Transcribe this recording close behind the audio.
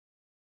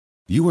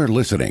You are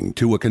listening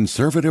to a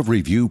Conservative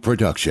Review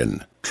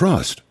production.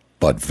 Trust,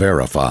 but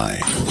verify.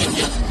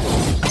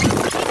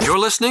 You're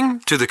listening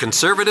to The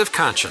Conservative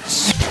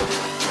Conscience.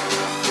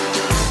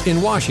 In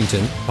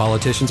Washington,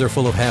 politicians are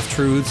full of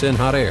half-truths and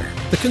hot air.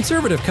 The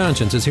Conservative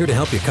Conscience is here to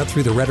help you cut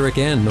through the rhetoric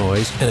and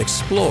noise and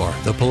explore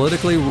the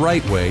politically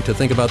right way to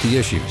think about the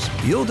issues.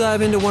 You'll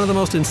dive into one of the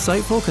most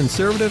insightful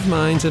conservative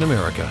minds in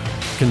America.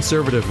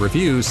 Conservative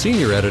Review's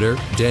senior editor,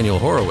 Daniel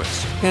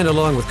Horowitz. And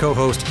along with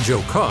co-host Joe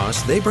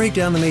Koss, they break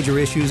down the major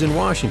issues in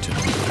Washington.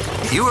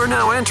 You are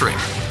now entering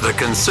The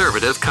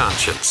Conservative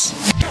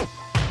Conscience.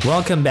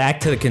 Welcome back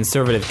to The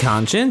Conservative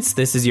Conscience.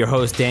 This is your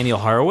host, Daniel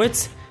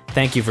Horowitz.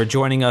 Thank you for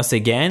joining us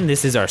again.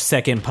 This is our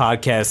second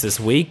podcast this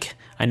week.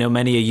 I know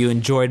many of you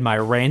enjoyed my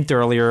rant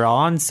earlier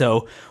on,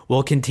 so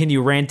we'll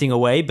continue ranting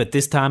away, but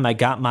this time I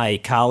got my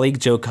colleague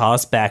Joe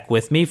Koss back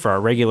with me for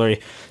our regularly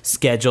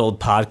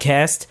scheduled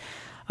podcast.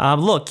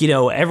 Look,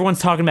 everyone's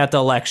talking about the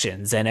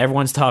elections, and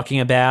everyone's talking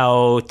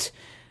about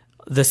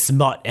the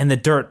smut and the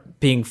dirt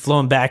being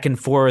flown back and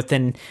forth,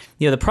 and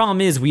the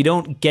problem is we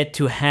don't get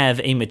to have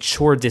a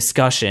mature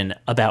discussion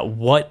about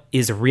what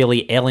is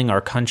really ailing our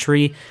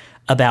country,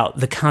 about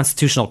the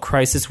constitutional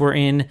crisis we're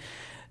in,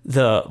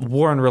 the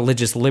war on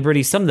religious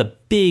liberty, some of the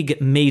big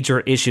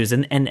major issues.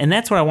 And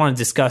that's what I want to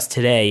discuss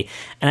today.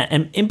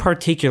 And in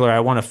particular,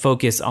 I want to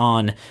focus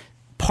on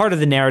part of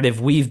the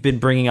narrative we've been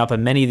bringing up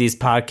in many of these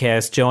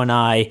podcasts, Joe and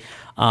I,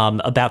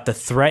 about the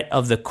threat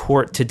of the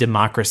court to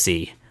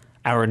democracy,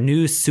 our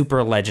new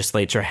super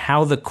legislature,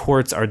 how the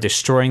courts are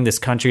destroying this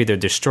country, they're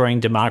destroying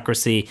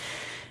democracy.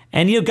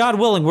 And, God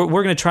willing,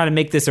 we're going to try to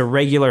make this a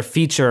regular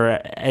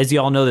feature. As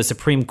you all know, the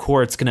Supreme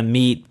Court's going to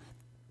meet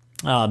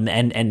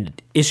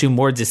and issue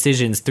more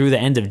decisions through the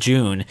end of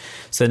June.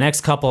 So the next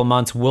couple of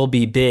months will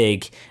be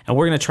big. And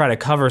we're going to try to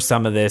cover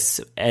some of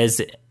this,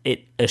 as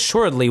it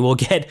assuredly will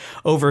get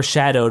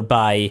overshadowed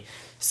by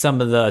some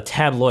of the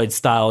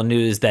tabloid-style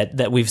news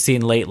that we've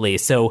seen lately.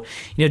 So,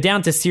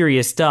 down to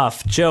serious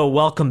stuff. Joe,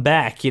 welcome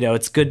back.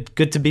 It's good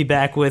to be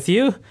back with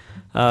you.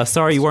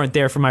 Sorry you weren't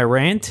there for my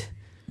rant.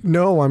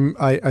 No,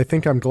 I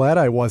think I'm glad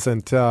I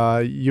wasn't.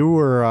 You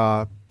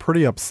were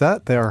pretty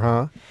upset there,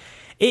 huh?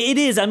 It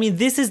is. I mean,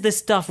 this is the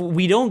stuff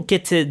we don't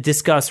get to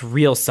discuss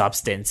real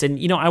substance. And,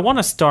 I want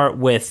to start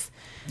with,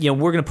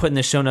 we're going to put in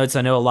the show notes.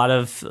 I know a lot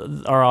of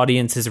our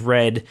audience has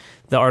read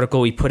the article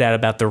we put out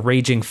about the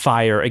raging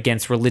fire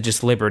against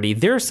religious liberty.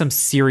 There are some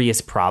serious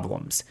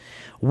problems.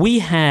 We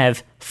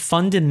have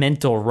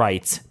fundamental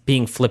rights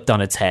being flipped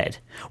on its head.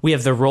 We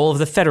have the role of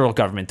the federal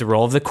government, the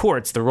role of the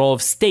courts, the role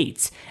of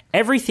states.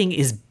 Everything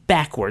is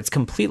backwards,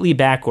 completely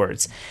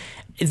backwards.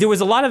 There was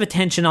a lot of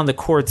attention on the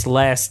courts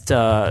last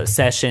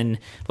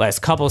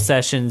couple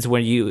sessions,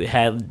 when you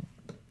had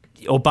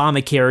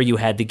Obamacare, you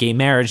had the gay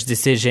marriage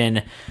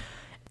decision,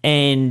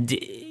 and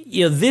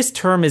this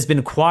term has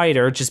been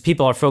quieter. Just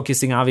people are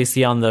focusing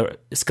obviously on the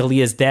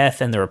Scalia's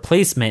death and the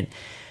replacement.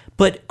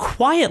 But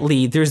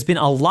quietly, there's been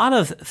a lot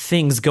of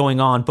things going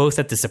on, both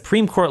at the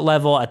Supreme Court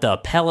level, at the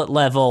appellate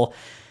level,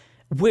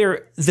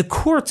 where the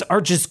courts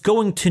are just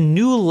going to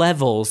new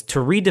levels to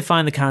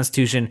redefine the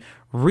Constitution,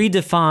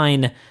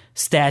 redefine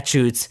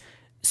statutes,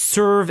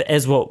 serve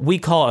as what we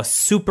call a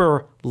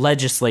super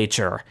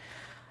legislature.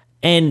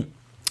 And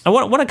I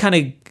want to kind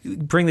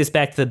of bring this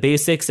back to the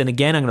basics. And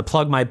again, I'm going to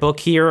plug my book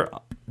here.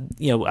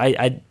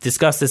 I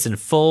discussed this in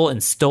full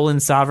in Stolen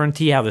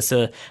Sovereignty, how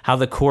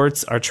the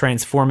courts are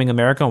transforming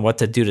America and what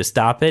to do to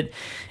stop it.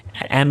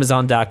 At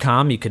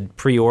Amazon.com, you could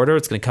pre-order.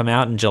 It's going to come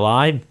out in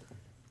July.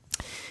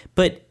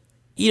 But,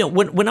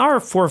 when our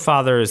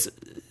forefathers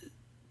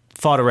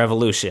fought a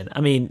revolution,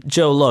 I mean,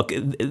 Joe, look,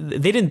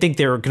 they didn't think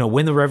they were going to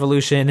win the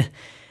revolution.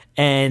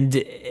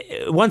 And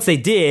once they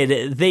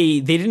did, they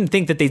didn't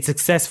think that they'd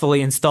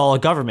successfully install a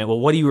government. Well,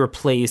 what do you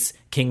replace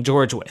King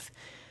George with?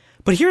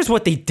 But here's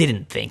what they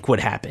didn't think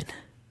would happen.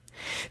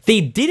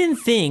 They didn't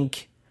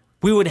think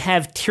we would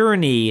have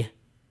tyranny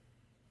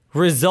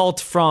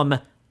result from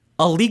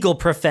a legal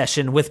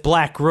profession with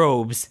black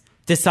robes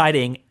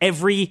deciding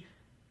every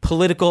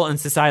political and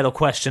societal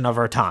question of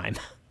our time.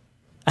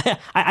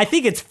 I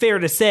think it's fair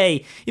to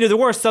say, there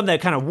were some that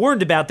kind of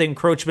warned about the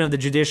encroachment of the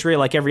judiciary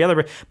like every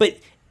other, but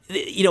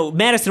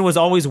Madison was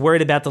always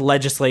worried about the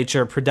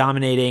legislature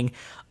predominating.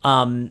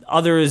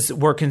 Others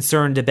were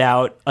concerned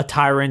about a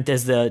tyrant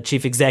as the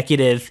chief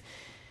executive.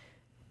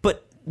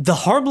 But the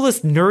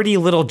harmless, nerdy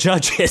little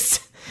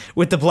judges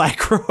with the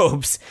black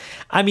robes,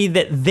 I mean,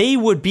 that they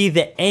would be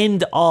the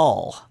end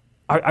all.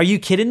 Are you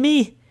kidding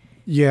me?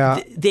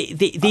 Yeah. They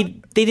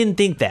didn't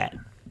think that.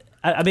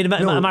 I mean,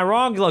 am I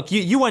wrong? Look,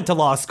 you went to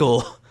law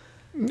school.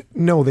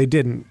 No, they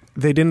didn't.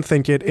 They didn't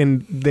think it,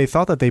 and they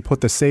thought that they put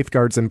the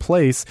safeguards in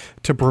place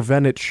to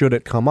prevent it should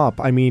it come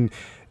up. I mean,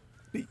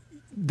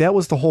 that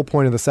was the whole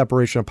point of the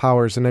separation of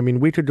powers. And I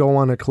mean, we could go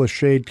on a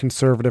cliched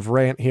conservative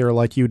rant here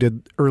like you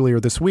did earlier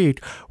this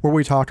week, where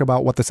we talk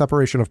about what the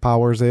separation of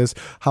powers is,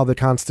 how the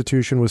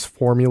Constitution was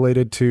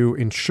formulated to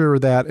ensure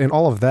that, and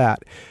all of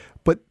that.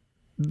 But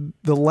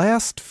the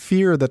last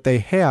fear that they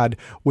had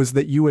was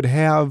that you would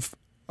have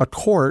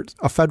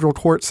a federal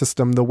court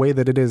system the way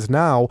that it is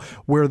now,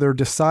 where they're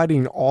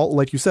deciding all,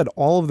 like you said,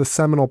 all of the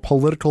seminal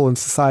political and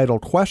societal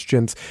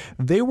questions.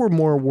 They were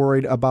more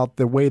worried about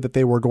the way that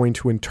they were going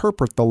to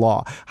interpret the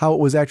law, how it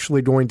was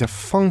actually going to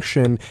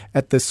function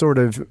at this sort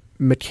of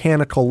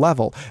mechanical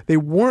level. They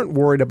weren't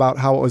worried about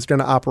how it was going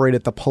to operate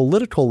at the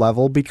political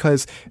level,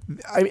 because,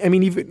 I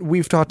mean, even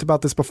we've talked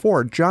about this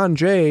before. John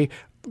Jay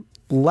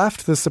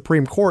left the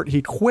Supreme Court.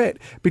 He quit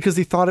because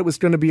he thought it was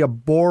going to be a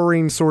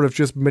boring sort of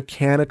just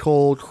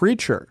mechanical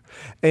creature.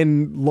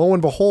 And lo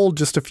and behold,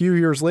 just a few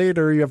years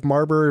later, you have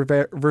Marbury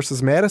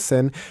versus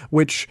Madison,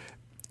 which,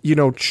 you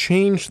know,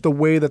 changed the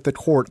way that the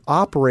court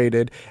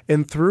operated.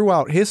 And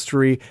throughout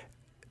history,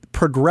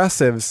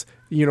 progressives,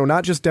 you know,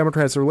 not just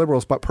Democrats or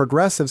liberals, but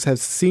progressives have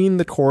seen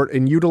the court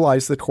and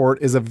utilized the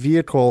court as a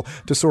vehicle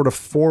to sort of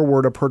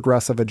forward a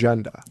progressive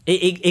agenda.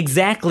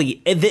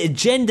 Exactly. The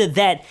agenda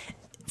that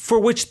for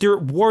which there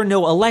were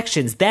no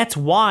elections. That's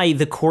why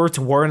the courts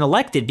weren't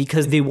elected,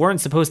 because they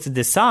weren't supposed to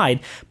decide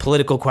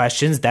political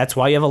questions. That's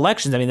why you have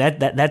elections. I mean,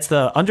 that's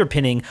the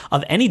underpinning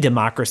of any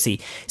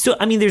democracy. So,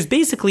 I mean, there's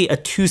basically a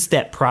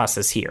two-step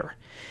process here.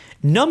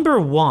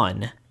 Number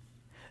one,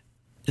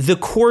 the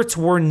courts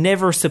were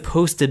never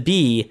supposed to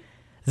be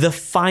the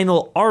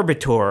final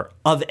arbiter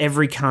of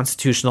every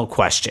constitutional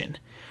question,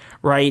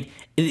 right?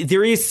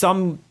 There is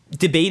some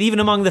debate, even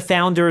among the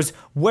founders,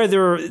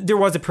 whether there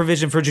was a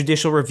provision for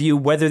judicial review,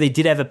 whether they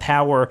did have a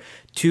power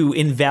to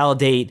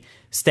invalidate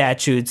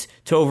statutes,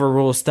 to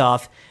overrule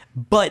stuff.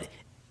 But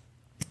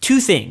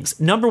two things.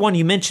 Number one,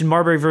 you mentioned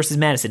Marbury versus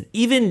Madison.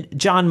 Even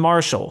John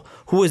Marshall,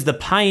 who was the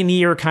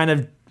pioneer, kind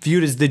of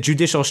viewed as the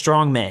judicial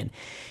strongman,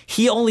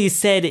 he only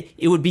said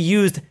it would be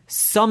used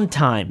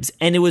sometimes,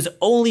 and it was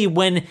only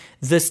when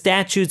the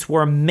statutes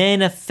were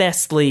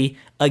manifestly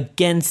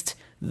against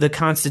the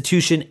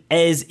Constitution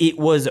as it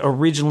was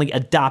originally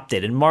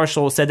adopted. And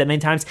Marshall said that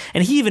many times,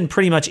 and he even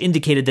pretty much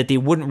indicated that they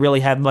wouldn't really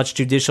have much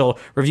judicial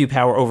review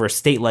power over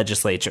state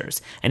legislatures.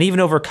 And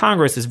even over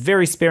Congress is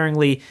very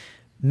sparingly,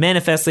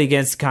 manifestly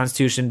against the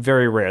Constitution,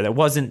 very rare.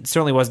 That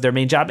certainly wasn't their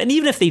main job. And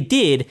even if they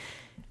did,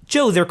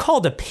 Joe, they're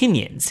called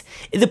opinions.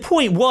 The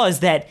point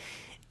was that,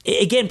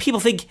 again, people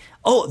think,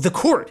 oh, the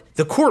court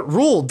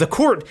ruled, the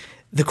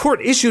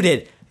court issued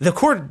it.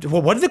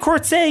 Well, what did the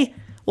court say?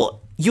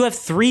 Well, you have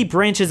three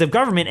branches of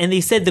government, and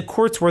they said the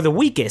courts were the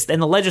weakest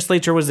and the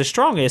legislature was the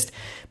strongest.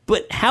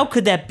 But how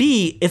could that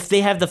be if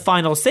they have the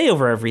final say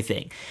over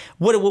everything?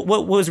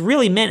 What was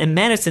really meant, and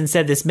Madison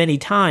said this many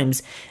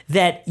times,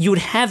 that you would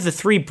have the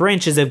three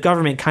branches of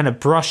government kind of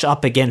brush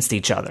up against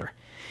each other.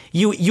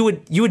 You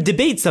would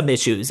debate some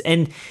issues,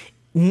 and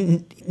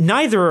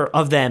neither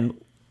of them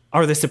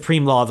are the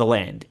supreme law of the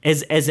land.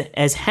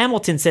 As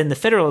Hamilton said in the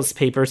Federalist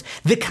Papers,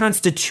 the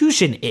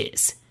Constitution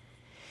is.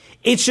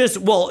 It's just,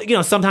 well, you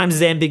know, sometimes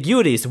there's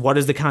ambiguities. What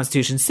does the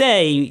Constitution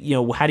say? You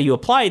know, how do you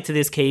apply it to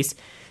this case?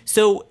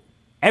 So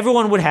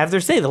everyone would have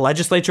their say. The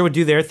legislature would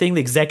do their thing. The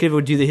executive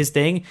would do his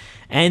thing.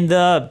 And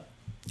the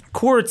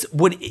courts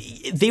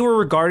they were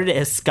regarded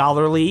as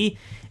scholarly,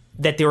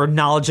 that they were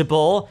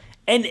knowledgeable,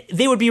 and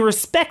they would be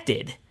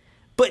respected.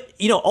 But,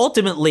 you know,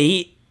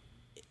 ultimately,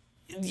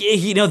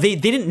 you know, they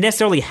didn't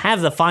necessarily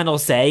have the final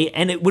say,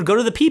 and it would go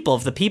to the people.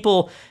 If the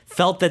people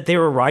felt that they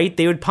were right,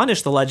 they would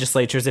punish the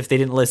legislatures if they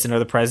didn't listen, or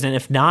the president.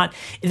 If not,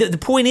 the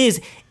point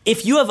is,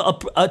 if you have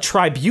a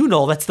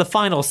tribunal that's the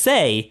final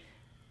say,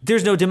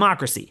 there's no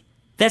democracy.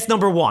 That's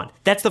number one.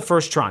 That's the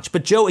first tranche.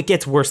 But Joe, it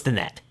gets worse than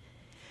that.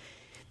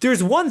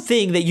 There's one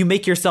thing that you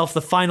make yourself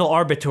the final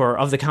arbiter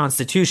of the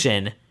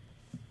Constitution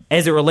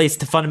as it relates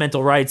to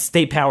fundamental rights,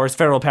 state powers,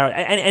 federal power,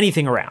 and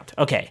anything around.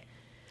 Okay.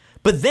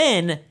 But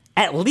then,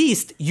 at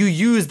least you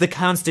use the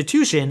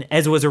Constitution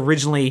as it was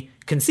originally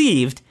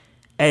conceived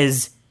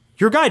as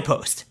your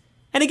guidepost.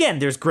 And again,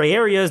 there's gray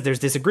areas, there's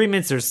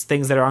disagreements, there's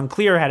things that are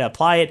unclear how to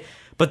apply it,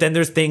 but then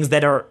there's things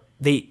that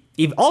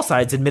all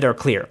sides admit are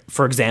clear.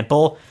 For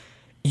example,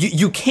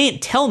 you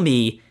can't tell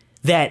me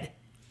that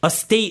a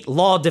state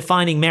law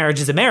defining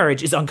marriage as a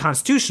marriage is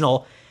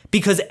unconstitutional,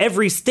 because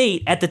every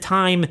state at the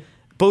time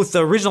both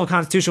the original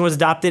Constitution was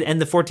adopted and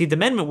the 14th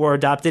Amendment were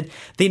adopted,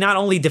 they not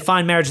only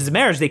defined marriage as a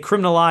marriage, they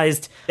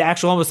criminalized the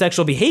actual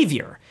homosexual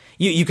behavior.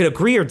 You could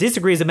agree or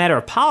disagree as a matter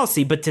of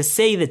policy, but to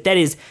say that that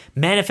is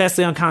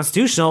manifestly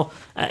unconstitutional,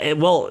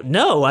 well,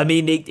 no, I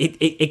mean,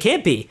 it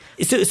can't be.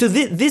 So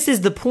this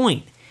is the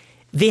point.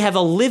 They have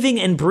a living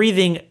and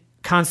breathing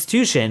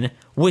Constitution,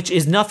 which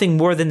is nothing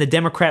more than the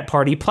Democrat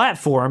Party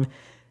platform.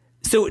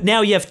 So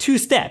now you have two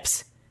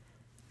steps.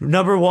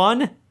 Number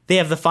one, they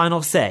have the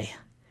final say.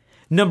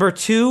 Number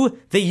two,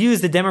 they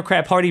use the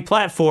Democrat Party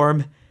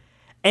platform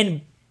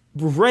and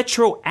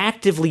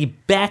retroactively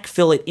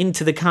backfill it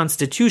into the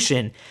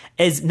Constitution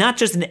as not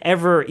just an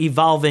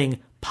ever-evolving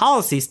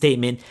policy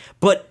statement,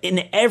 but an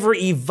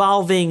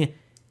ever-evolving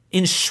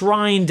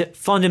enshrined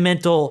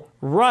fundamental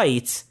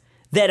rights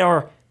that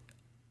are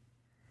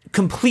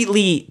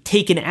completely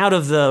taken out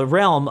of the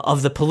realm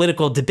of the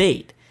political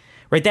debate.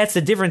 Right? That's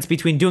the difference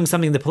between doing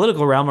something in the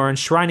political realm or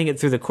enshrining it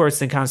through the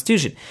courts and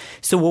Constitution.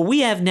 So what we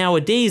have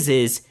nowadays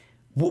is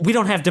we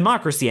don't have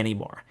democracy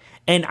anymore.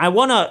 And I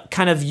want to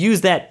kind of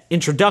use that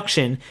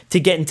introduction to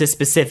get into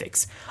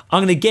specifics. I'm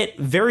going to get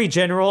very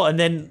general, and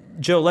then,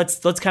 Joe, let's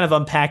kind of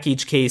unpack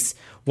each case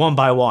one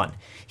by one.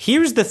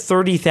 Here's the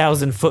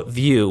 30,000-foot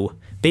view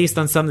based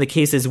on some of the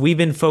cases we've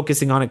been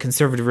focusing on at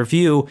Conservative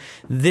Review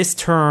this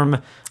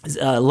term,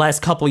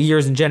 last couple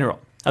years in general.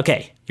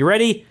 Okay, you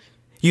ready?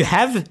 You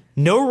have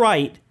no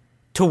right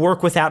to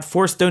work without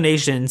forced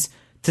donations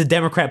to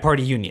Democrat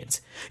Party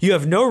unions. You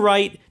have no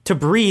right to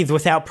breathe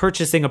without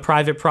purchasing a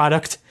private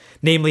product,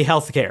 namely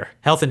healthcare,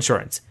 health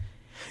insurance.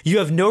 You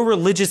have no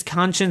religious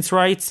conscience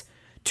rights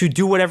to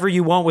do whatever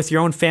you want with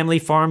your own family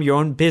farm, your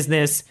own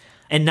business,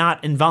 and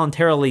not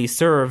involuntarily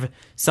serve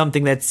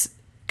something that's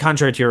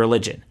contrary to your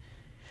religion.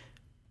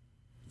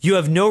 You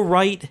have no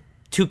right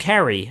to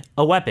carry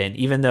a weapon,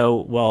 even though,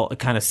 well, it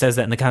kind of says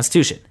that in the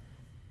Constitution.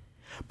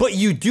 But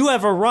you do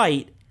have a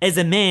right as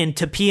a man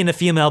to pee in a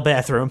female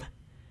bathroom.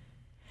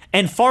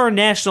 And foreign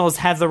nationals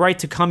have the right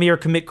to come here,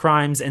 commit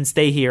crimes, and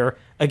stay here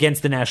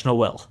against the national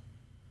will.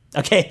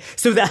 Okay,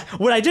 so that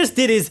what I just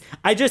did is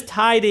I just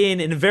tied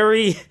in a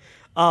very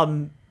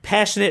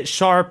passionate,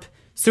 sharp,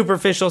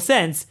 superficial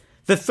sense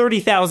the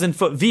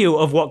 30,000-foot view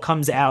of what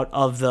comes out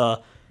of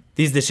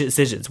these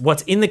decisions.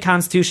 What's in the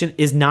Constitution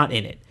is not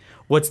in it.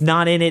 What's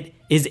not in it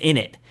is in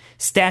it.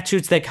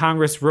 Statutes that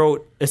Congress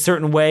wrote a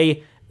certain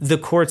way, the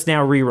courts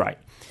now rewrite.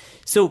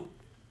 So,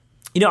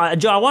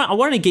 Joe, I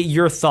want to get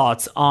your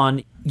thoughts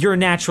on, you're a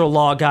natural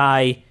law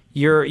guy,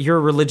 you're a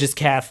religious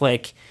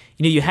Catholic.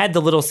 You had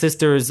the Little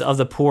Sisters of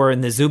the Poor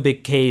in the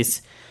Zubik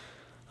case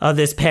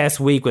this past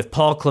week with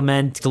Paul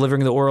Clement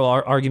delivering the oral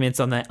arguments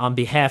on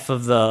behalf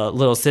of the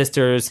Little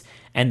Sisters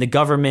and the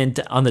government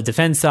on the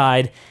defense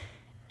side.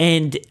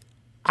 And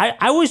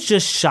I was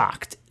just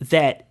shocked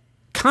that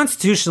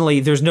constitutionally,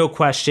 there's no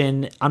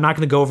question. I'm not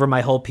going to go over my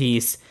whole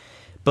piece,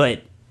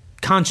 but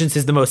conscience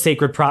is the most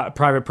sacred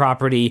private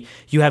property.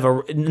 You have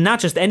not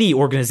just any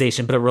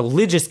organization, but a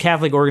religious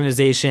Catholic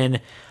organization,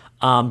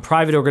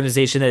 private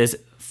organization that is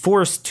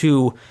forced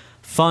to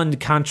fund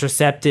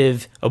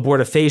contraceptive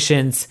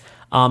abortifacients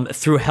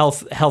through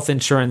health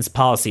insurance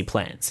policy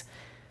plans.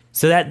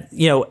 So that,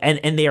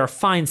 and they are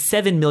fined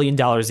 $7 million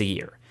a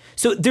year.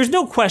 So there's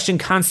no question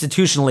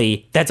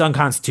constitutionally that's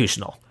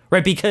unconstitutional,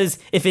 right? Because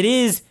if it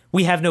is,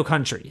 we have no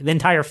country. The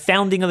entire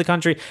founding of the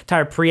country,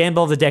 entire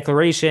preamble of the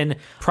Declaration,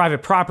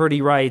 private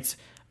property rights,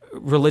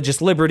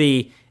 religious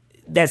liberty,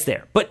 that's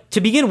there. But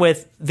to begin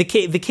with, the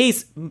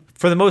case,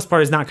 for the most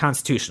part, is not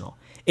constitutional.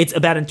 It's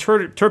about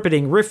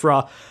interpreting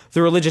RFRA,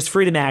 the Religious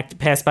Freedom Act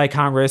passed by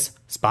Congress,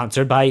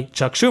 sponsored by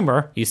Chuck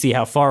Schumer. You see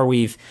how far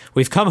we've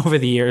come over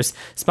the years,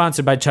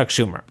 sponsored by Chuck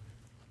Schumer.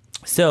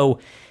 So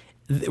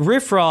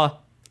RFRA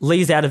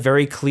lays out a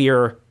very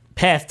clear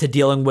path to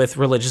dealing with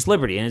religious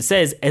liberty. And it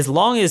says, as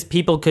long as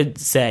people could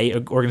say,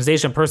 an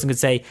organization, a person could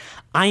say,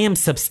 I am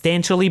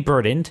substantially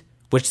burdened,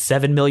 which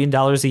 $7 million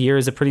a year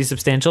is a pretty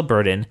substantial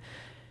burden,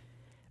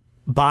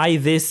 by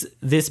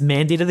this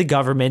mandate of the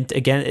government,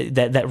 again,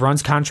 that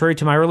runs contrary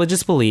to my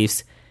religious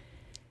beliefs.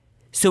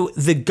 So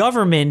the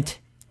government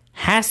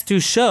has to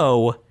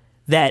show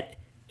that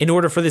in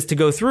order for this to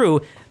go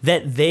through,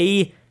 that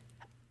they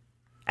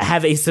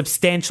have a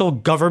substantial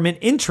government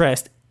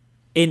interest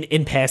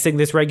in passing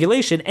this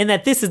regulation, and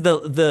that this is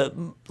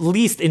the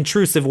least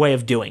intrusive way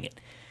of doing it.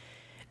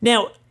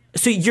 Now,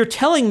 so you're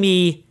telling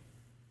me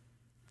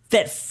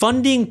that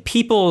funding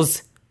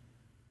people's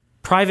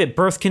private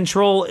birth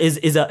control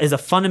is a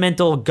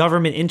fundamental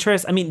government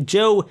interest? I mean,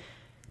 Joe,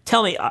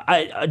 tell me,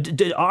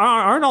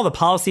 aren't all the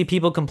policy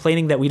people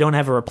complaining that we don't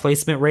have a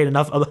replacement rate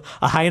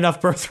a high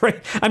enough birth rate?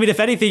 I mean, if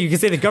anything, you can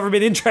say the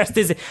government interest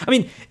is,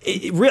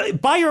 really,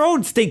 buy your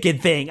own stinking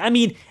thing. I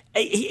mean,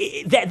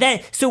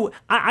 so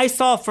I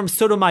saw from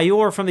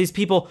Sotomayor, from these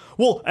people,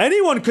 well,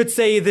 anyone could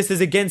say this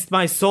is against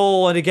my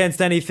soul and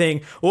against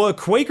anything. Well,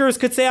 Quakers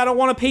could say I don't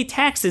want to pay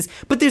taxes.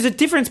 But there's a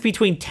difference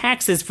between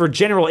taxes for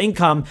general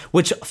income,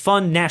 which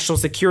fund national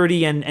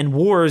security and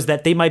wars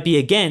that they might be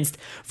against,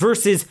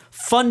 versus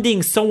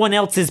funding someone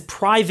else's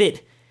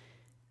private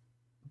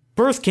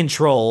birth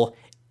control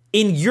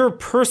in your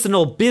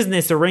personal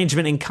business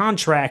arrangement and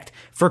contract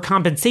for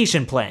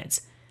compensation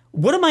plans.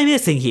 What am I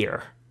missing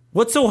here?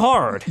 What's so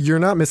hard? You're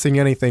not missing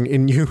anything.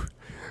 And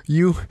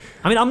you.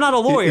 I mean, I'm not a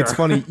lawyer. It's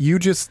funny.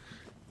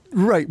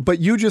 But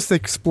you just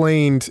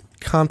explained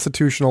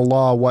constitutional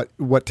law,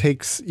 what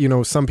takes,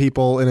 some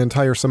people an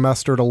entire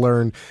semester to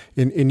learn.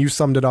 And you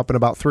summed it up in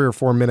about 3 or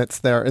 4 minutes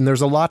there. And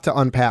there's a lot to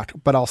unpack.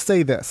 But I'll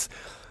say this.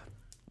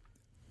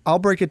 I'll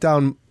break it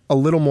down a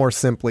little more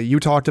simply.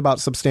 You talked about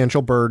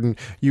substantial burden.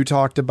 You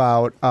talked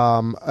about,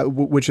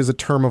 which is a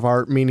term of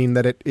art, meaning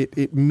that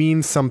it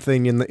means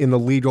something in the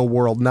legal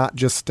world, not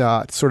just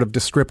sort of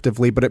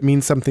descriptively, but it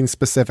means something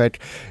specific.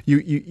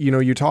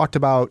 You talked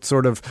about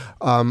sort of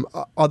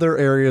other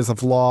areas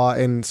of law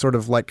and sort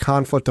of like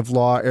conflict of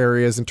law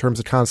areas in terms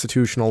of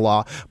constitutional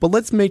law. But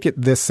let's make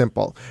it this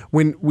simple.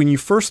 When you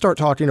first start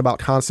talking about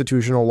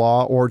constitutional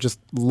law or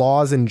just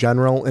laws in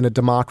general in a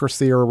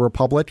democracy or a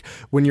republic,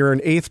 when you're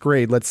in 8th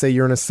grade, let's say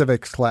you're in a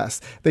civics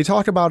class. They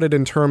talk about it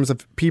in terms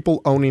of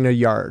people owning a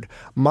yard.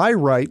 My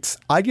rights,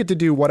 I get to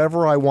do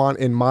whatever I want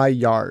in my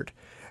yard.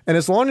 And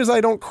as long as I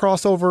don't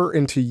cross over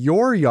into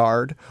your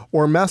yard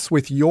or mess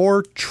with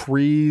your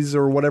trees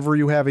or whatever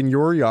you have in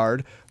your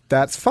yard,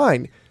 that's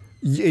fine.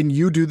 And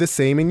you do the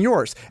same in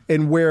yours.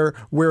 And where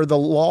the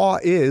law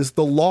is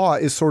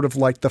sort of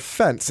like the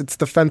fence. It's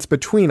the fence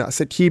between us.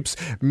 It keeps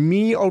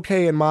me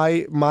okay in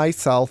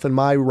myself and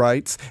my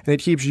rights, and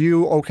it keeps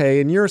you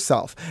okay in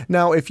yourself.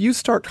 Now, if you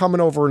start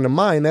coming over into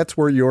mine, that's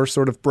where you're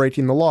sort of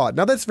breaking the law.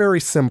 Now, that's very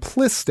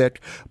simplistic,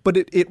 but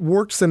it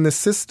works in this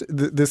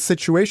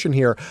situation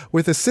here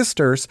with the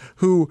sisters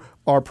who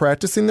are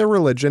practicing their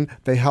religion.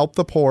 They help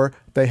the poor.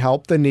 They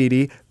help the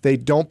needy. They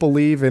don't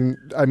believe in,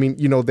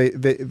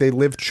 they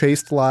live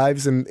chaste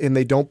lives and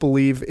they don't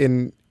believe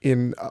in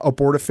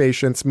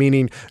abortifacients,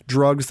 meaning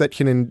drugs that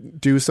can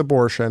induce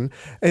abortion.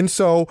 And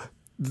so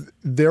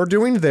they're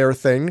doing their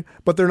thing,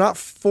 but they're not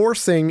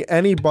forcing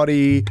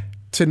anybody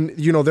to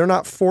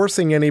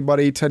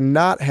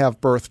not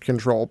have birth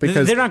control,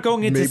 because they're not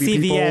going into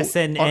CVS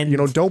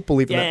and don't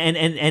believe in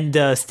it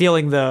and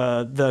stealing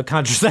the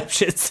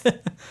contraceptions.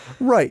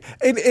 Right.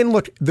 And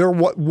look,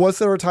 was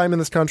there a time in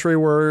this country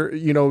where,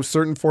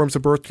 certain forms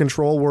of birth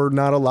control were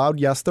not allowed?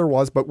 Yes, there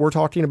was. But we're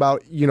talking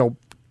about,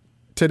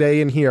 today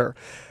and here.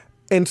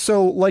 And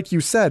so, like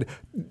you said,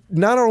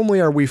 not only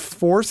are we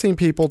forcing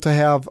people to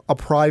have a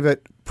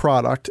private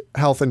product,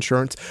 health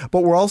insurance,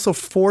 but we're also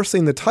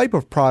forcing the type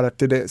of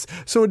product it is.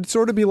 So it'd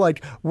sort of be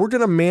like, we're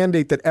going to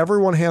mandate that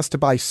everyone has to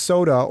buy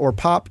soda or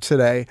pop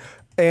today,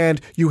 and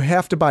you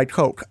have to buy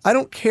Coke. I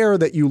don't care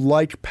that you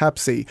like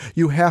Pepsi.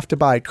 You have to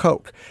buy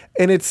Coke.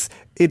 And it's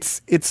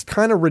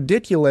kind of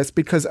ridiculous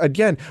because,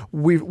 again,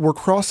 we're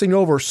crossing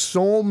over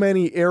so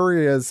many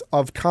areas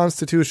of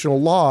constitutional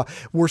law.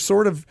 We're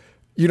sort of,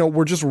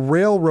 we're just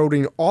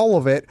railroading all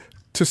of it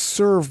to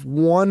serve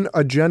one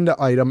agenda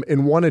item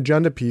in one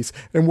agenda piece,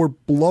 and we're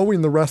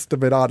blowing the rest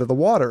of it out of the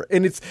water.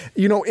 And it's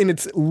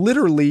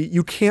literally,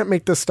 you can't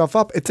make this stuff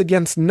up. It's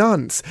against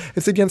nuns.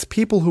 It's against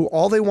people who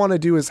all they want to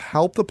do is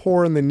help the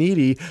poor and the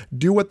needy,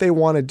 do what they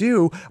want to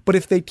do. But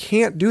if they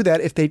can't do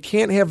that, if they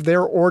can't have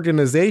their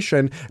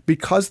organization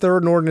because they're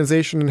an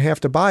organization and have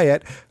to buy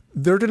it,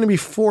 they're going to be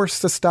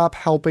forced to stop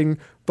helping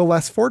the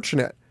less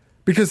fortunate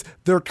because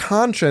their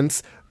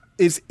conscience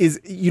is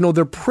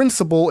their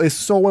principle is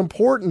so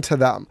important to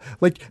them.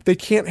 Like, they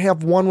can't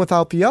have one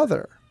without the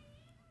other.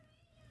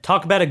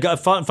 Talk about a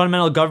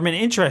fundamental government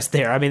interest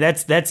there. I mean,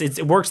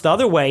 it works the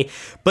other way,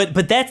 but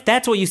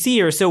that's what you see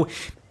here. So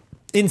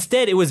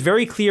instead, it was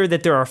very clear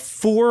that there are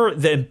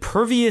the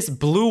impervious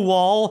blue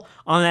wall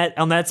on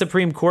that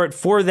Supreme Court.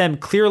 Four of them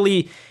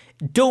clearly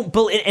don't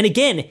believe. And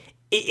again,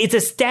 it's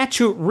a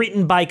statute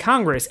written by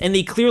Congress, and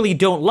they clearly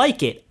don't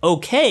like it.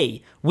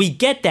 Okay, we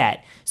get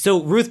that.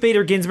 So Ruth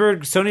Bader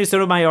Ginsburg, Sonia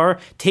Sotomayor,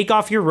 take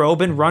off your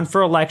robe and run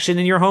for election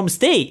in your home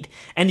state.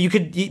 And you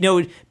could,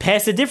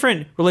 pass a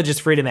different Religious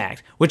Freedom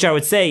Act, which I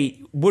would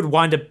say would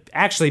wind up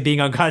actually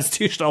being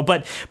unconstitutional.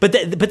 But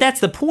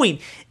that's the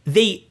point.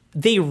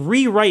 They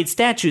rewrite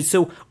statutes.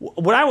 So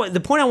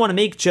the point I want to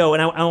make, Joe,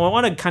 and I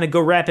want to kind of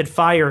go rapid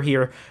fire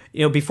here,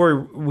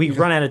 before we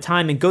run out of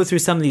time and go through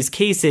some of these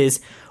cases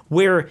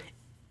where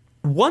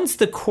once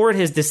the court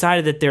has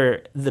decided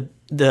that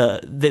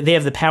they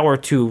have the power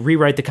to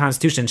rewrite the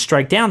Constitution,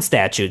 strike down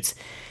statutes,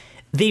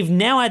 they've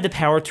now had the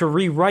power to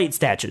rewrite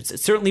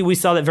statutes. Certainly, we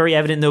saw that very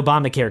evident in the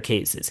Obamacare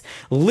cases.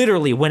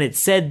 Literally, when it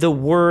said the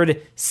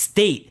word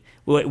state,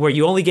 where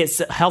you only get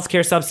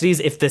healthcare subsidies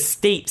if the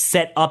state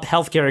set up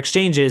healthcare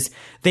exchanges,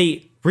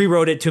 they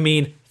rewrote it to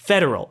mean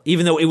federal,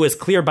 even though it was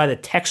clear by the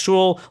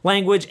textual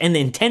language and the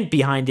intent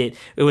behind it.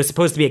 It was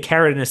supposed to be a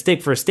carrot and a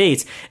stick for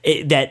states.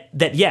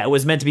 It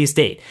was meant to be a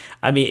state.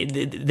 I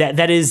mean,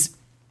 that is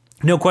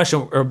no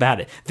question about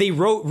it. They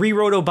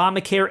rewrote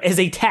Obamacare as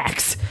a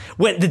tax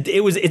when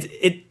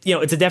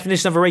it's a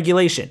definition of a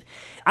regulation.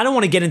 I don't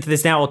want to get into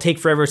this now. It'll take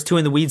forever. It's too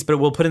in the weeds, but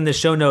we'll put in the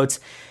show notes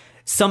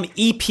some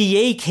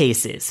EPA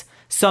cases,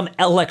 some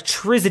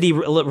electricity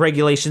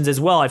regulations as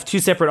well. I have two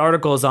separate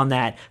articles on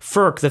that.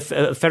 FERC,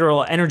 the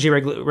Federal Energy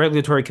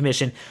Regulatory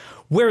Commission,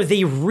 where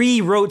they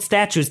rewrote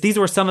statutes. These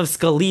were some of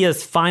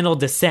Scalia's final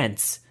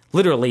dissents,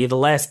 literally the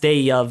last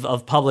day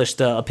of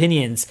published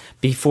opinions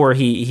before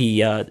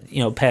he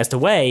passed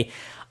away,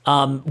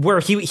 where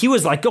he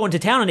was like going to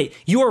town on it.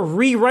 You are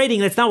rewriting.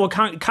 That's not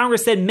what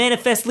Congress said.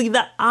 Manifestly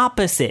the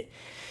opposite.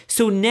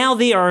 So now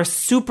they are a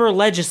super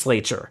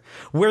legislature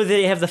where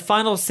they have the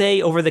final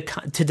say over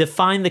to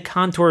define the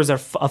contours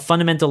of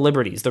fundamental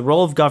liberties, the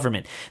role of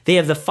government. They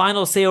have the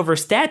final say over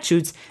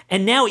statutes.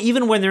 And now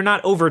even when they're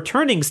not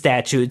overturning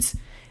statutes,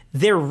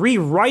 they're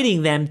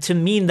rewriting them to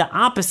mean the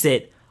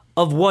opposite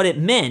of what it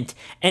meant.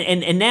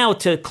 And now,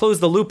 to close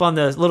the loop on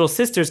the Little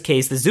Sisters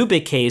case, the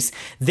Zubik case,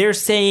 they're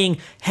saying,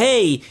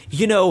 hey,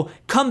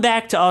 come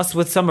back to us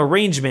with some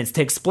arrangements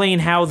to explain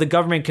how the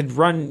government could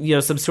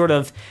run, some sort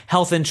of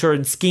health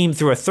insurance scheme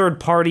through a third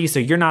party so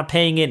you're not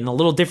paying it and a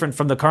little different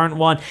from the current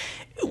one.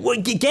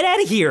 Get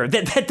out of here.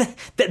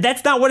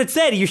 That's not what it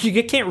said.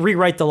 You can't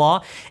rewrite the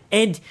law.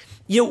 And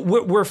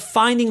we're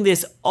finding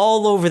this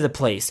all over the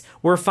place.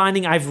 We're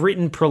finding, I've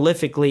written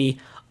prolifically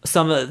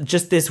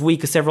just this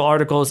week, several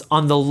articles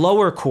on the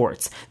lower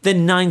courts, the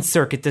Ninth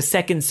Circuit, the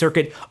Second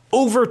Circuit,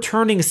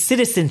 overturning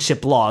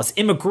citizenship laws,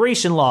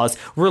 immigration laws,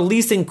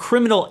 releasing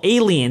criminal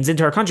aliens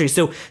into our country.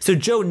 So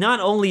Joe, not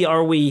only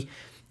are we,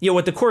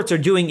 what the courts are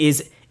doing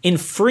is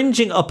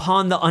infringing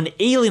upon the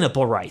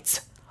unalienable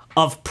rights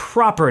of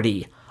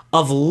property,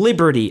 of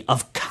liberty,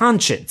 of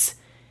conscience,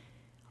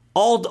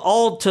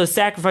 all to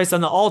sacrifice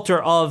on the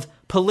altar of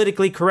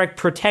politically correct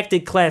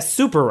protected class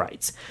super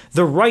rights,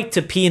 the right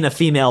to pee in a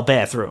female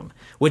bathroom,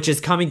 which is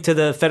coming to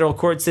the federal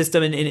court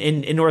system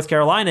in North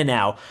Carolina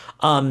now,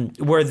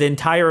 where the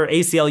entire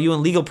ACLU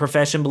and legal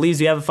profession believes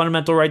you have a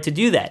fundamental right to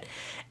do that.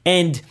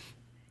 And,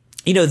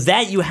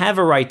 that you have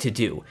a right to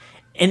do.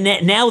 And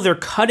that now they're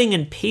cutting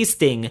and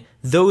pasting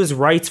those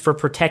rights for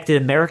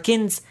protected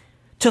Americans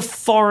to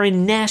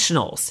foreign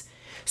nationals.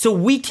 So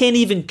we can't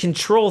even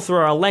control through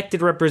our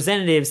elected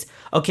representatives,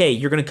 okay,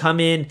 you're going to come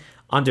in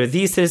under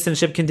these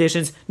citizenship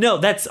conditions. No,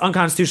 that's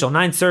unconstitutional.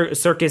 Ninth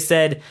Circuit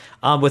said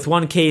with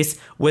one case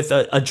with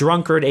a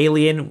drunkard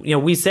alien,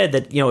 we said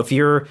that, if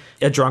you're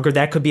a drunkard,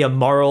 that could be a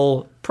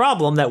moral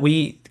problem that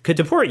we could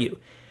deport you.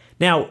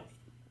 Now,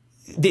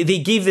 they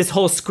gave this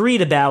whole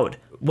screed about,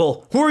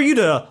 well, who are you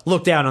to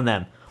look down on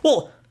them?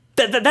 Well,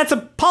 that's a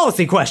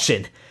policy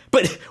question.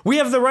 But we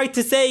have the right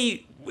to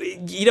say,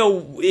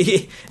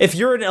 if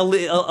you're an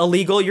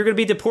illegal, you're going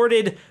to be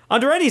deported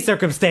under any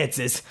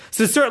circumstances.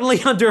 So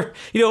certainly under,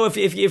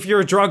 if you're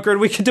a drunkard,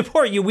 we can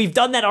deport you. We've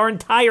done that our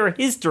entire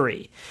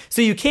history.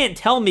 So you can't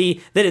tell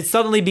me that it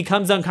suddenly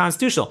becomes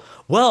unconstitutional.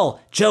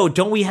 Well, Joe,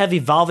 don't we have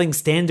evolving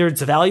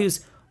standards of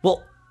values?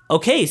 Well,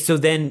 okay, so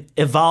then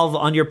evolve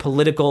on your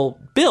political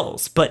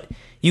bills. But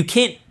you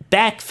can't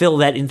backfill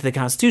that into the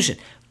Constitution.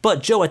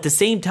 But Joe, at the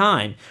same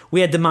time,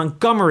 we had the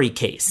Montgomery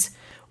case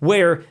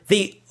where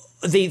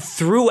they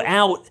threw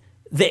out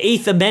the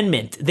Eighth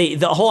Amendment, the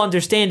whole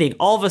understanding.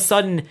 All of a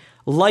sudden,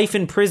 life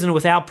in prison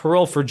without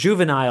parole for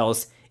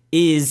juveniles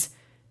is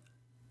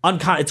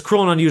it's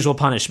cruel and unusual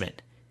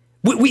punishment.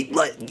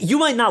 You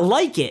might not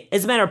like it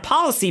as a matter of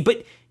policy,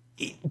 but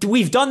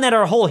we've done that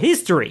our whole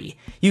history.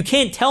 You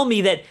can't tell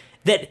me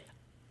that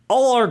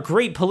all our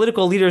great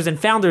political leaders and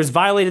founders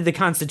violated the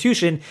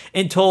Constitution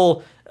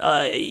until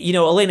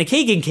Elena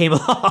Kagan came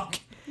along.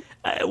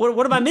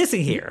 What am I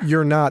missing here?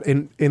 You're not.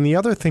 And the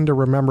other thing to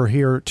remember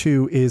here,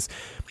 too, is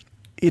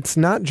it's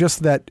not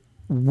just that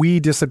we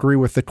disagree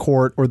with the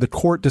court or the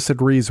court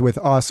disagrees with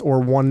us or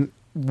one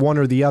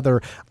or the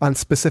other on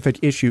specific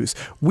issues.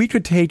 We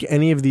could take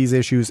any of these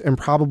issues and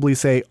probably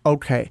say,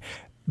 okay,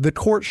 the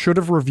court should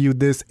have reviewed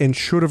this and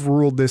should have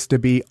ruled this to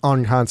be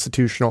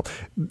unconstitutional.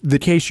 The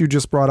case you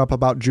just brought up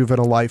about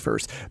juvenile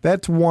lifers,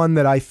 that's one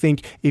that I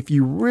think if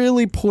you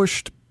really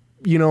pushed,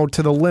 to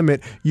the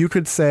limit, you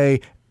could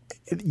say,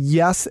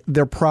 yes,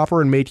 they're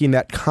proper in making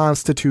that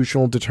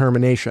constitutional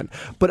determination.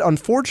 But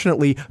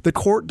unfortunately, the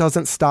court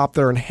doesn't stop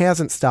there and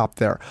hasn't stopped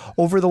there.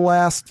 Over the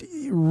last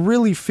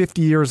really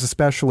 50 years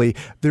especially,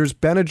 there's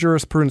been a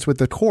jurisprudence with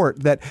the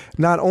court that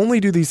not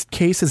only do these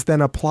cases then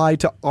apply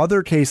to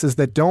other cases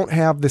that don't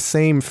have the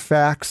same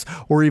facts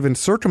or even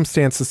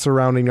circumstances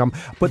surrounding them,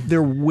 but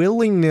their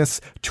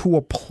willingness to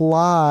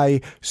apply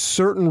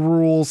certain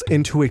rules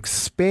and to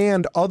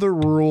expand other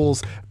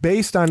rules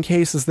based on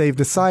cases they've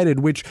decided,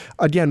 which,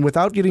 again,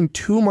 without getting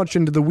too much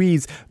into the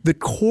weeds, the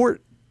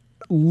court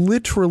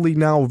literally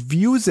now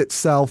views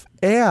itself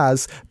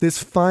as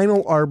this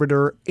final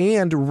arbiter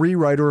and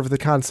rewriter of the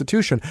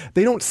Constitution.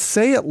 They don't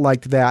say it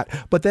like that,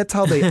 but that's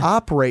how they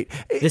operate.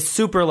 The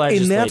super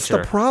legislature. And that's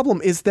the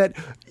problem, is that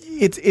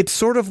it's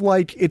sort of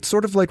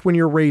like when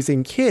you're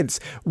raising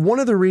kids. One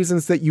of the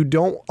reasons that you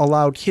don't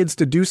allow kids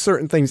to do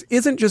certain things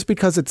isn't just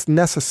because it's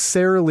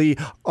necessarily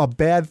a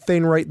bad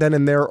thing right then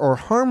and there or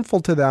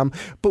harmful to them,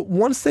 but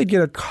once they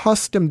get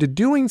accustomed to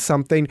doing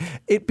something,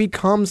 it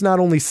becomes not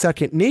only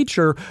second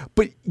nature,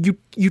 but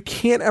you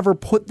can't ever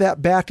put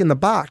that back in the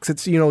box.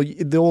 It's,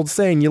 the old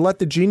saying, you let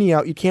the genie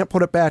out, you can't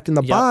put it back in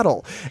the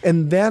bottle.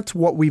 And that's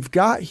what we've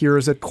got here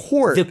as a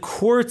court. The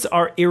courts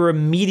are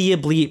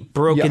irremediably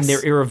broken. Yes.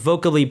 They're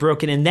irrevocably broken.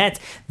 And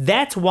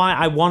that's why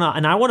I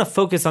want to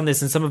focus on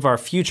this in some of our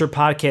future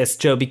podcasts,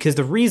 Joe, because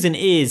the reason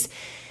is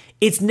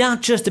it's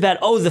not just about,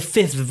 the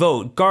fifth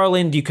vote.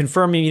 Garland, you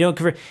confirm him, you don't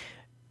confirm.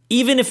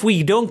 Even if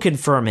we don't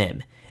confirm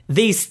him,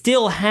 they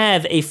still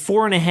have a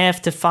 4.5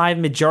 to 5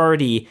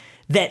 majority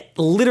that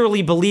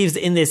literally believes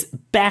in this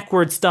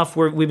backward stuff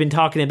we've been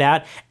talking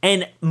about,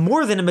 and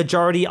more than a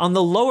majority on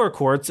the lower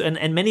courts,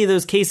 and many of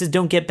those cases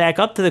don't get back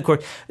up to the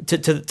court, to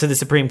the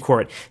Supreme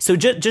Court. So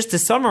just to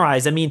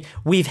summarize,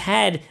 we've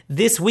had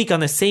this week,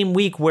 on the same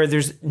week where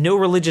there's no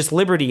religious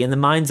liberty in the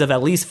minds of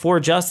at least 4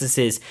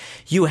 justices,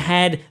 you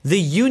had the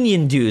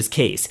union dues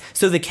case.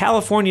 So the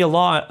California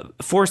law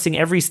forcing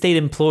every state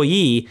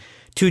employee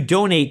to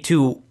donate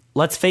to,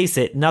 let's face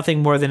it,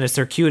 nothing more than a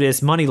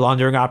circuitous money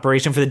laundering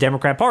operation for the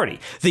Democrat Party.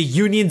 The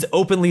unions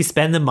openly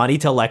spend the money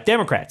to elect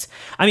Democrats.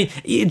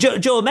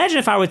 Joe, imagine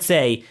if I would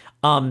say,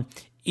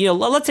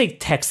 let's say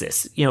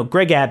Texas.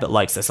 Greg Abbott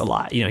likes this a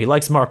lot. He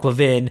likes Mark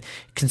Levin,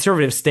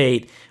 conservative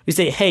state. We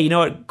say, hey, you know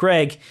what,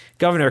 Greg,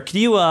 Governor, could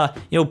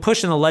you,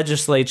 push in the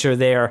legislature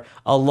there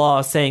a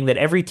law saying that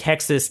every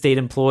Texas state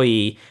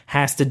employee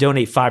has to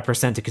donate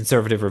 5% to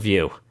Conservative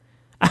Review?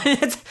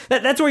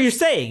 That's what you're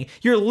saying.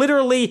 You're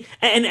literally,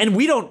 and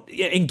we don't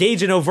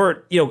engage in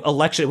overt,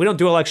 election. We don't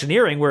do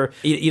electioneering where,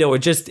 we're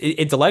just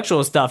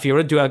intellectual stuff. You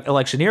don't do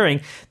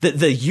electioneering.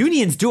 The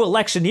unions do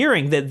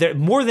electioneering that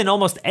more than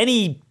almost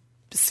any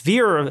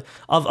sphere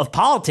of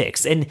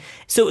politics. And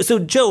so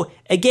Joe,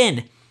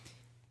 again,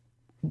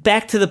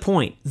 back to the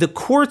point, the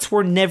courts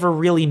were never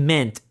really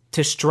meant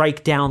to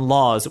strike down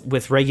laws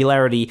with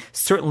regularity,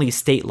 certainly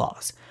state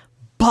laws.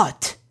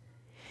 But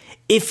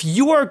if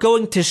you are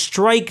going to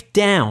strike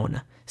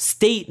down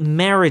state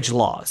marriage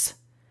laws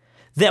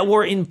that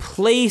were in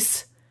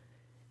place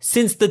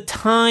since the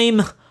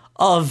time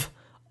of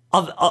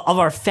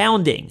our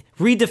founding,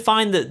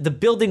 redefine the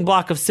building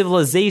block of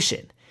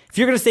civilization, if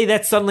you're going to say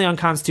that's suddenly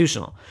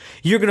unconstitutional,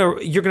 you're going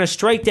to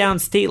strike down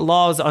state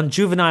laws on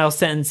juvenile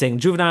sentencing,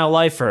 juvenile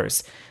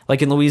lifers,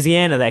 like in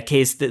Louisiana, that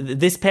case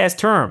this past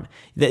term,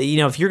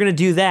 if you're going to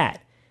do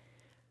that,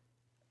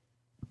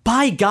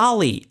 by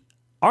golly,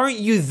 aren't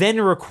you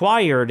then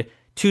required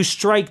to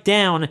strike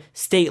down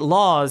state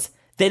laws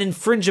that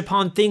infringe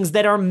upon things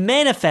that are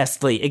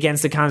manifestly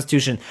against the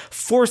Constitution,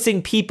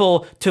 forcing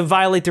people to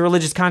violate their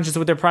religious conscience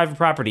with their private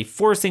property,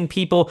 forcing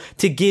people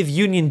to give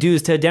union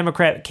dues to a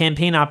Democrat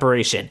campaign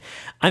operation?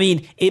 I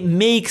mean, it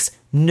makes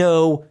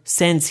no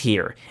sense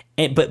here.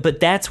 But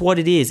that's what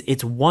it is.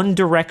 It's one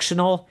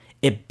directional.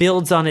 It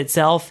builds on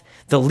itself.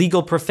 The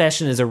legal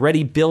profession is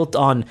already built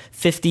on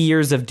 50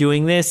 years of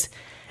doing this.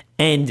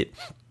 And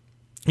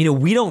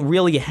we don't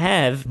really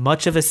have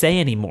much of a say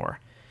anymore.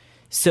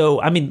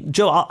 So, I mean,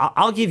 Joe,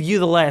 I'll give you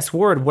the last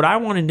word. What I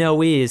want to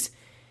know is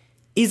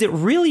it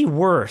really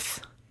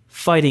worth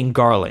fighting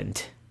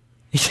Garland?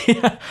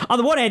 On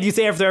the one hand, you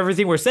say after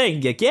everything we're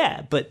saying,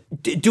 yeah, but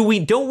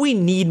don't we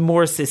need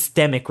more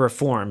systemic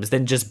reforms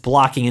than just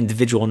blocking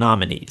individual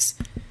nominees?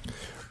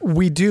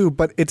 We do,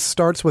 but it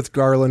starts with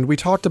Garland. We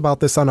talked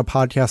about this on a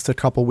podcast a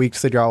couple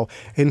weeks ago.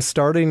 And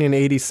starting in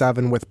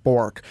 87 with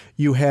Bork,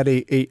 you had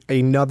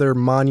another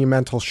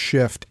monumental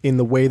shift in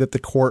the way that the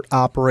court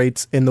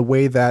operates, in the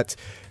way that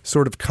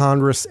sort of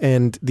Congress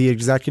and the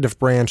executive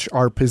branch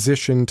are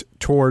positioned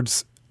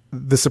towards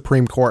the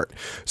Supreme Court.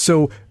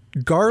 So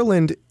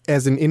Garland,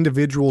 as an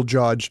individual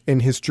judge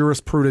and his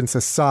jurisprudence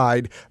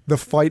aside, the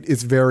fight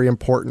is very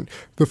important.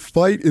 The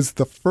fight is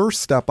the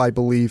first step, I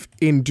believe,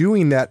 in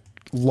doing that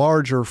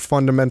larger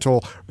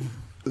fundamental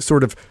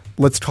sort of,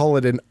 let's call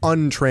it an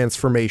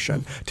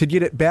untransformation. To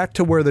get it back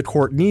to where the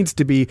court needs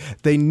to be,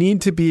 they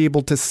need to be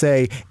able to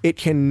say it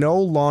can no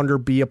longer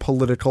be a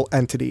political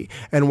entity.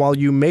 And while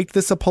you make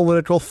this a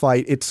political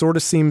fight, it sort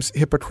of seems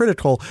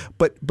hypocritical,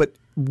 but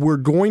we're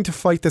going to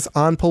fight this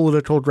on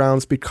political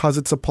grounds because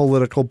it's a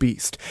political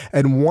beast.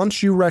 And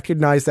once you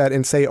recognize that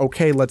and say,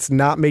 okay, let's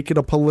not make it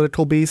a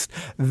political beast,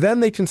 then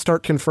they can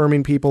start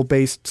confirming people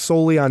based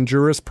solely on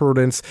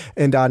jurisprudence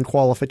and on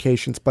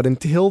qualifications. But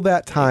until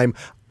that time,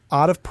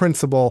 out of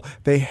principle,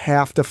 they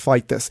have to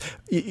fight this,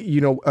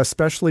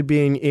 especially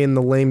being in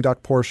the lame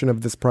duck portion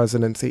of this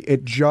presidency.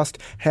 It just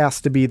has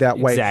to be that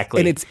way.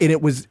 Exactly. And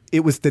it was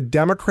the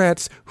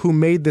Democrats who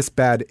made this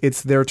bed.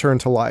 It's their turn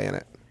to lie in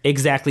it.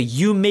 Exactly.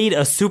 You made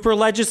a super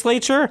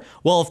legislature.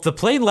 Well, if the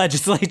plain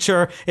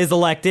legislature is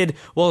elected,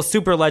 well,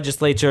 super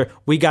legislature,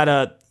 we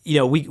gotta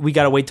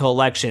wait till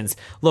elections.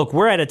 Look,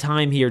 we're at a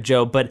time here,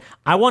 Joe, but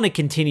I want to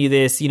continue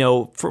this,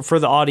 for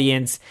the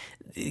audience.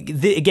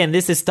 Again,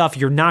 this is stuff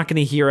you're not going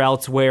to hear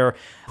elsewhere.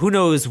 Who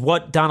knows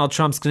what Donald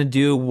Trump's going to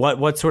do,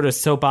 what sort of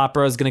soap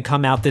opera is going to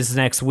come out this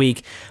next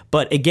week.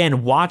 But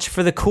again, watch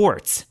for the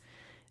courts.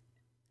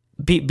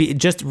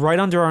 Just right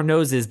under our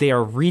noses, they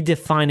are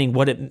redefining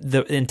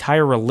the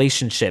entire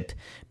relationship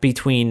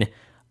between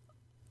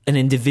an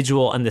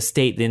individual and the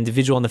state, the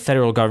individual and the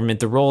federal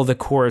government, the role of the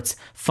courts,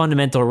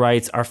 fundamental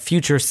rights, our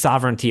future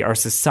sovereignty, our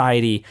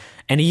society,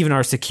 and even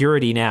our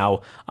security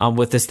now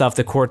with the stuff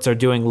the courts are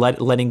doing,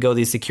 letting go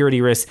these security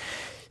risks.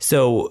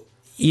 So,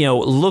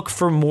 look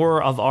for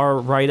more of our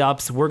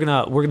write-ups. We're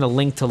gonna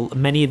link to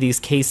many of these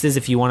cases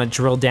if you want to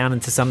drill down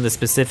into some of the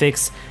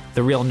specifics,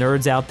 the real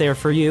nerds out there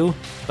for you.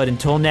 But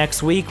until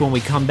next week, when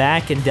we come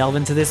back and delve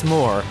into this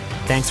more,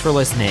 thanks for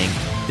listening.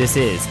 This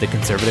is The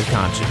Conservative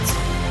Conscience.